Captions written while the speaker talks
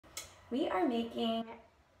We are making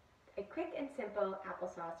a quick and simple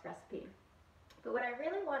applesauce recipe. But what I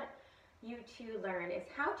really want you to learn is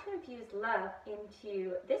how to infuse love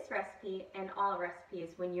into this recipe and all recipes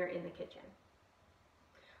when you're in the kitchen.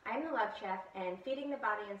 I'm the Love Chef, and feeding the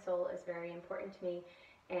body and soul is very important to me,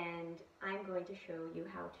 and I'm going to show you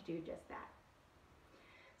how to do just that.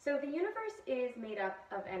 So the universe is made up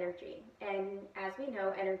of energy, and as we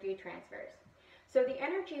know, energy transfers. So the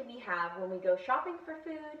energy we have when we go shopping for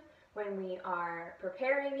food, when we are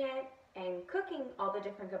preparing it and cooking all the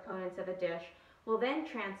different components of a dish, will then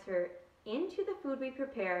transfer into the food we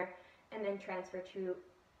prepare and then transfer to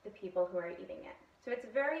the people who are eating it. So it's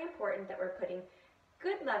very important that we're putting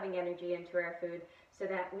good loving energy into our food so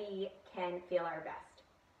that we can feel our best.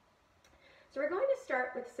 So we're going to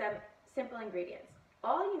start with some simple ingredients.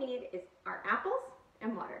 All you need is our apples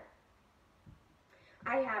and water.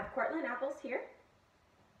 I have Cortland apples here.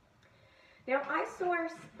 Now I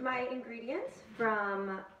source my ingredients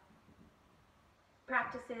from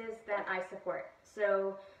practices that I support.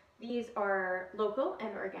 So these are local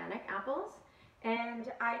and organic apples,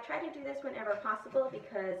 and I try to do this whenever possible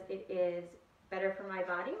because it is better for my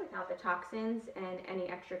body without the toxins and any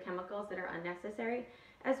extra chemicals that are unnecessary,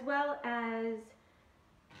 as well as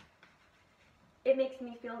it makes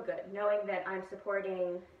me feel good knowing that I'm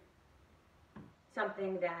supporting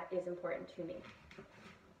something that is important to me,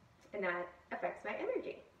 and that affects my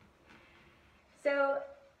energy. So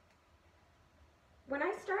when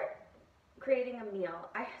I start creating a meal,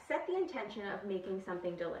 I set the intention of making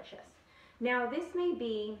something delicious. Now this may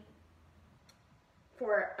be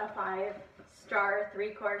for a 5-star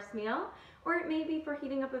 3-course meal, or it may be for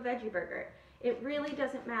heating up a veggie burger. It really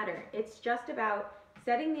doesn't matter. It's just about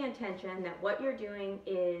setting the intention that what you're doing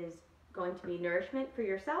is going to be nourishment for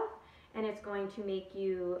yourself, and it's going to make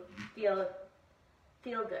you feel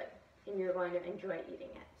good, and you're going to enjoy eating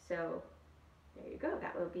it. So there you go,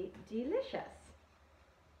 that will be delicious.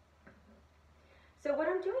 So what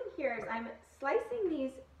I'm doing here is I'm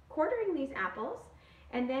quartering these apples,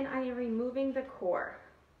 and then I am removing the core.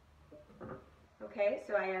 Okay,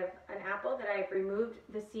 so I have an apple that I've removed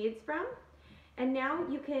the seeds from, and now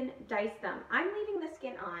you can dice them. I'm leaving the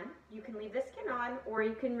skin on. You can leave the skin on, or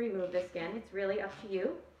you can remove the skin. It's really up to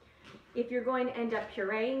you. If you're going to end up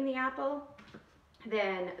pureeing the apple,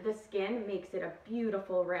 then the skin makes it a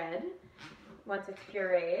beautiful red once it's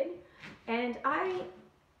pureed. And I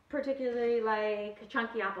particularly like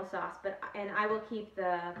chunky applesauce, and I will keep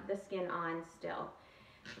the skin on still.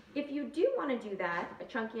 If you do want to do that, a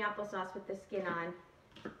chunky applesauce with the skin on,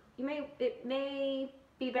 it may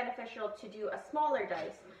be beneficial to do a smaller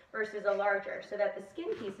dice versus a larger so that the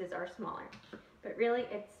skin pieces are smaller. But really,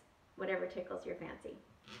 it's whatever tickles your fancy.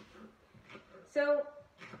 So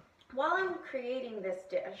while I'm creating this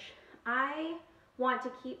dish, I want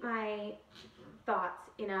to keep my thoughts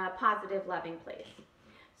in a positive, loving place.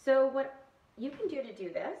 So what you can do to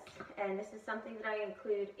do this, and this is something that I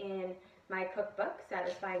include in my cookbook,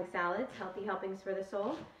 Satisfying Salads, Healthy Helpings for the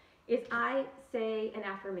Soul, is I say an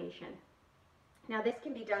affirmation. Now this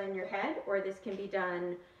can be done in your head, or this can be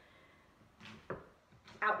done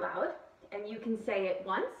out loud, and you can say it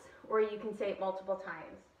once, or you can say it multiple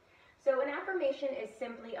times. So an affirmation is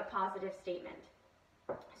simply a positive statement.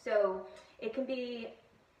 So it can be,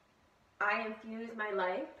 I infuse my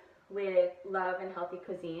life with love and healthy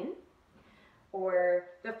cuisine, or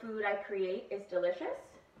the food I create is delicious,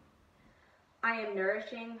 I am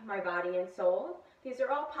nourishing my body and soul. These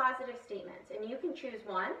are all positive statements, and you can choose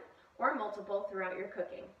one or multiple throughout your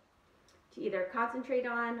cooking to either concentrate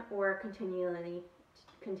on or continue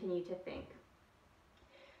to think.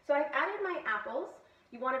 So I've added my apples.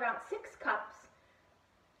 You want about 6 cups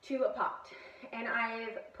to a pot, and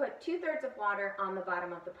I've put 2/3 of water on the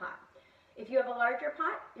bottom of the pot. If you have a larger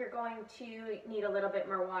pot, you're going to need a little bit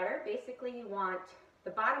more water. Basically, you want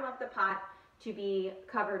the bottom of the pot to be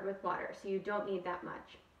covered with water, so you don't need that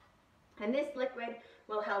much. And this liquid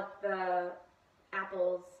will help the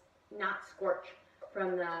apples not scorch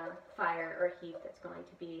from the fire or heat that's going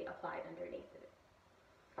to be applied underneath it.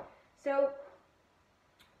 So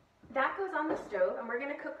that goes on the stove, and we're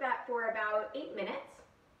going to cook that for about 8 minutes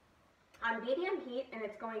on medium heat, and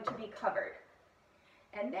it's going to be covered.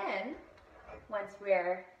 And then once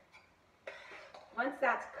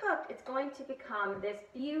that's cooked, it's going to become this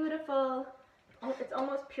beautiful, it's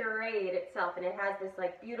almost pureed itself, and it has this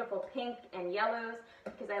like beautiful pink and yellows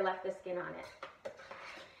because I left the skin on it.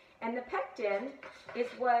 And the pectin is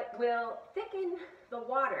what will thicken the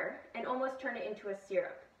water and almost turn it into a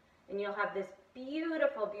syrup. And you'll have this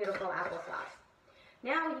beautiful, beautiful applesauce.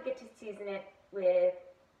 Now you get to season it with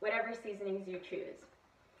whatever seasonings you choose.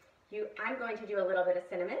 I'm going to do a little bit of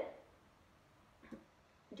cinnamon,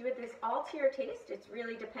 do this all to your taste. It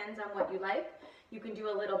really depends on what you like. You can do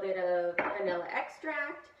a little bit of vanilla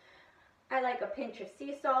extract. I like a pinch of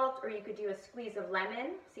sea salt, or you could do a squeeze of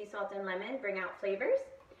lemon, sea salt and lemon, bring out flavors.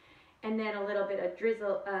 And then a little bit of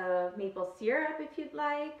drizzle of maple syrup if you'd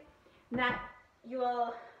like. And that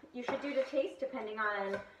you should do to taste depending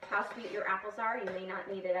on how sweet your apples are. You may not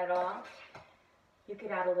need it at all. You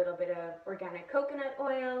could add a little bit of organic coconut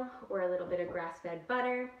oil or a little bit of grass-fed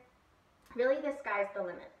butter. Really, the sky's the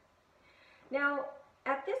limit. Now,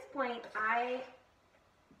 at this point, I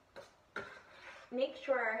make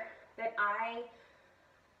sure that I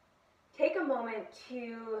take a moment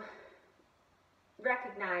to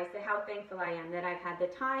recognize that how thankful I am that I've had the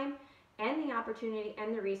time and the opportunity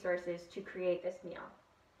and the resources to create this meal,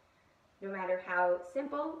 no matter how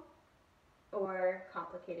simple or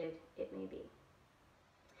complicated it may be.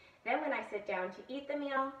 Then when I sit down to eat the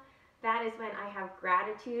meal, that is when I have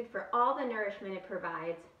gratitude for all the nourishment it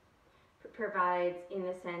provides in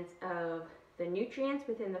the sense of the nutrients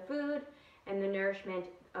within the food and the nourishment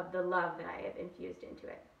of the love that I have infused into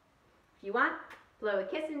it. If you want, blow a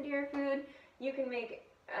kiss into your food. You can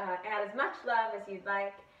add as much love as you'd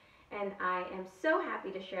like, and I am so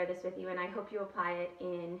happy to share this with you, and I hope you apply it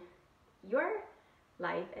in your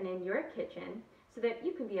life and in your kitchen so that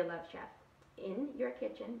you can be a love chef in your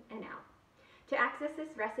kitchen and out. To access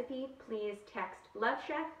this recipe, please text Love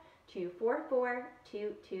Chef to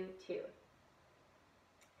 44222.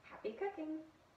 Happy cooking!